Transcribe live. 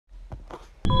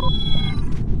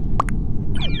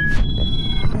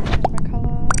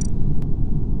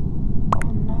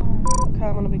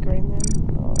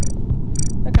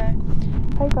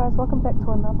welcome back to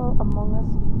another Among Us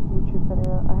YouTube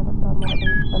video. I haven't done one of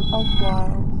these in a while,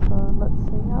 so let's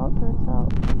see how it turns out.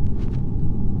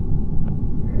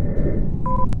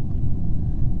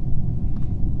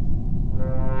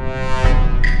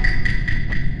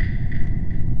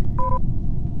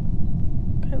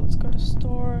 Okay, let's go to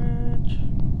storage.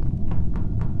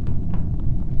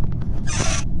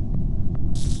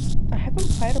 I haven't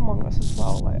played Among Us as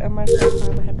well, like in my free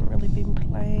time I haven't really been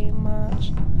playing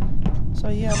much. So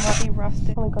yeah, I might be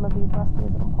rusty. I'm only gonna be rusty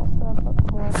as an imposter, but the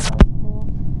more I play, the more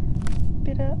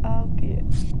better I'll get.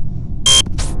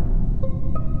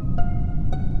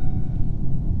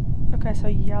 Okay, so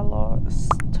yellow.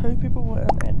 2 people were in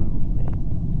admin with me.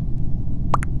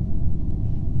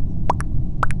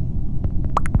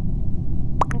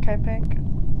 Okay, pink.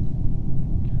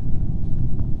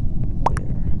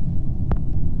 Where?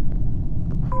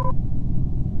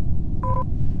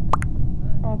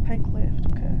 Oh, pink left,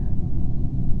 okay.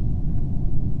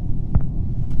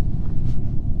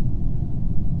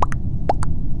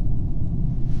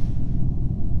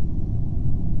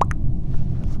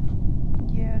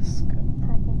 Yes,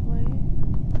 probably.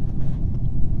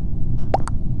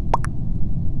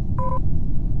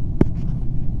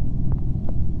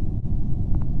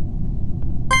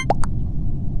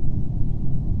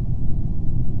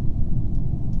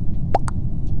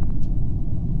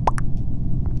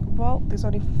 Well, there's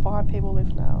only 5 people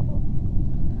left now.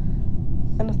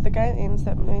 And if the game ends,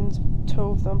 that means 2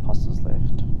 of the imposters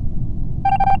left.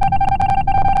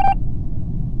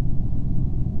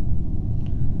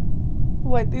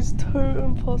 Wait, there's 2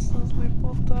 imposters left,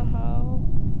 what the hell?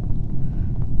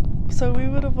 So we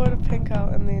would have voted pink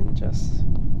out and then just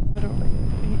literally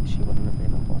she wouldn't have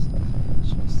been an imposter,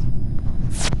 so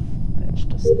that's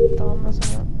just dumb, isn't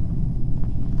it?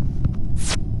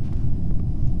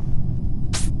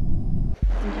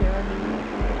 Yeah, I mean,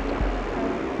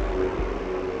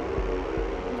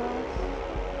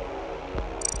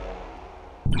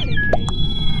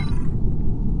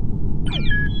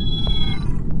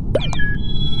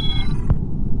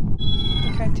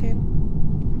 okay, 10.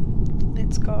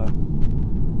 Let's go.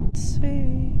 Let's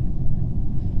see.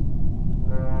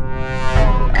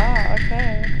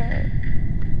 Okay.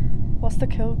 What's the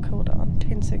kill cooldown?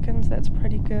 10 seconds, that's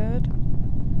pretty good.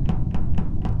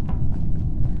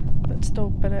 But still a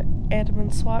bit of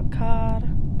admin swipe card.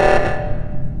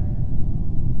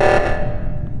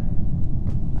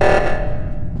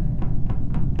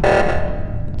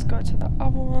 Let's go to the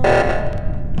other one.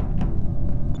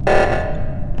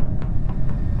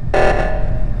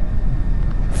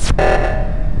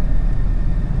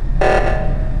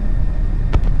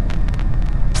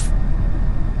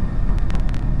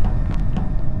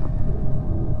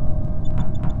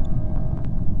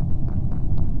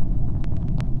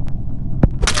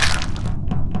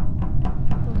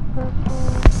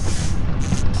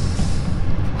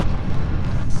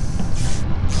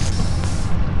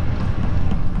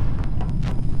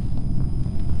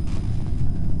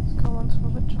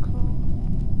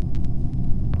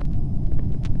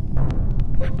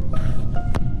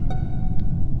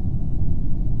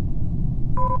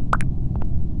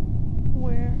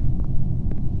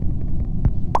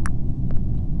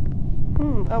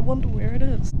 I wonder where it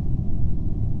is.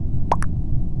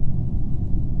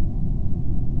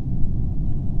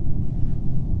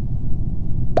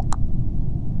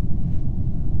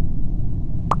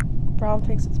 Brown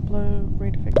thinks it's blue,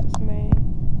 red thinks it's me.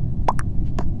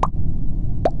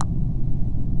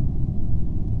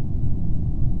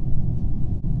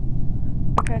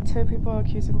 Okay, 2 people are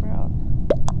accusing Brown.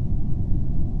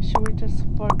 Should we just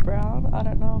vote Brown? I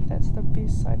don't know if that's the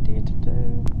best idea to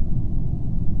do.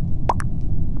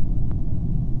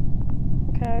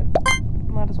 Okay,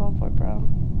 might as well vote Brown.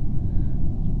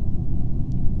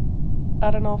 I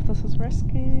don't know if this is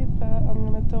risky, but I'm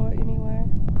gonna do it anyway.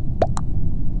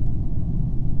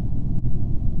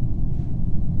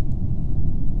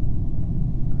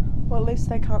 Well, at least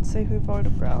they can't see who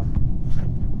voted Brown.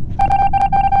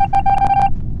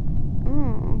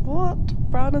 What?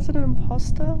 Brown isn't an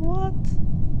imposter? What?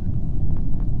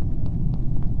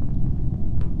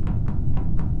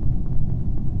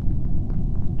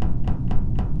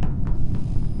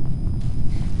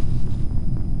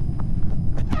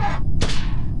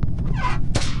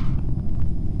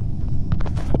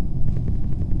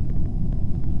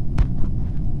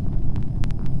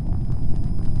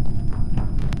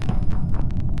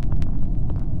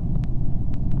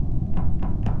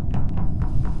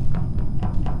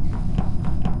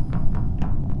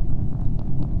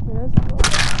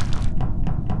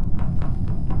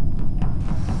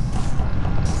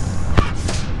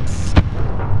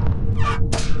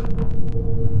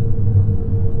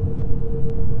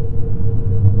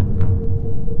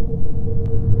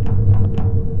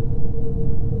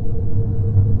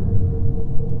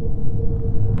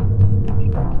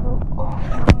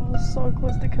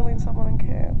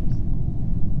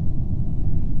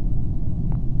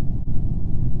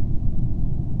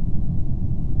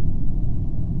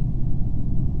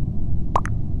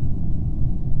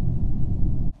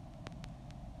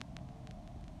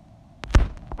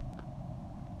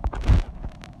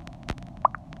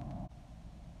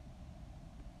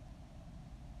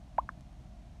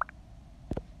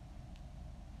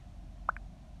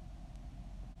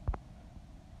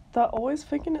 They're always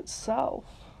thinking it's self.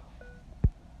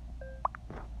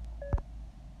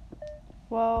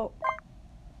 Well,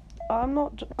 I'm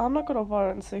not gonna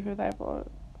vote and see who they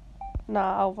vote.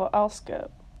 Nah, I'll vote. I'll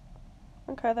skip.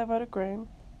 Okay, they voted green.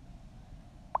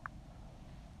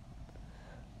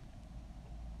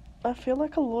 I feel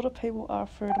like a lot of people are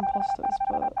third imposters,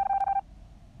 but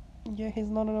yeah, he's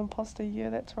not an imposter. Yeah,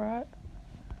 that's right.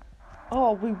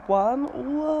 Oh, we won?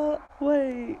 What?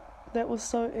 Wait, that was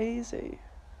so easy.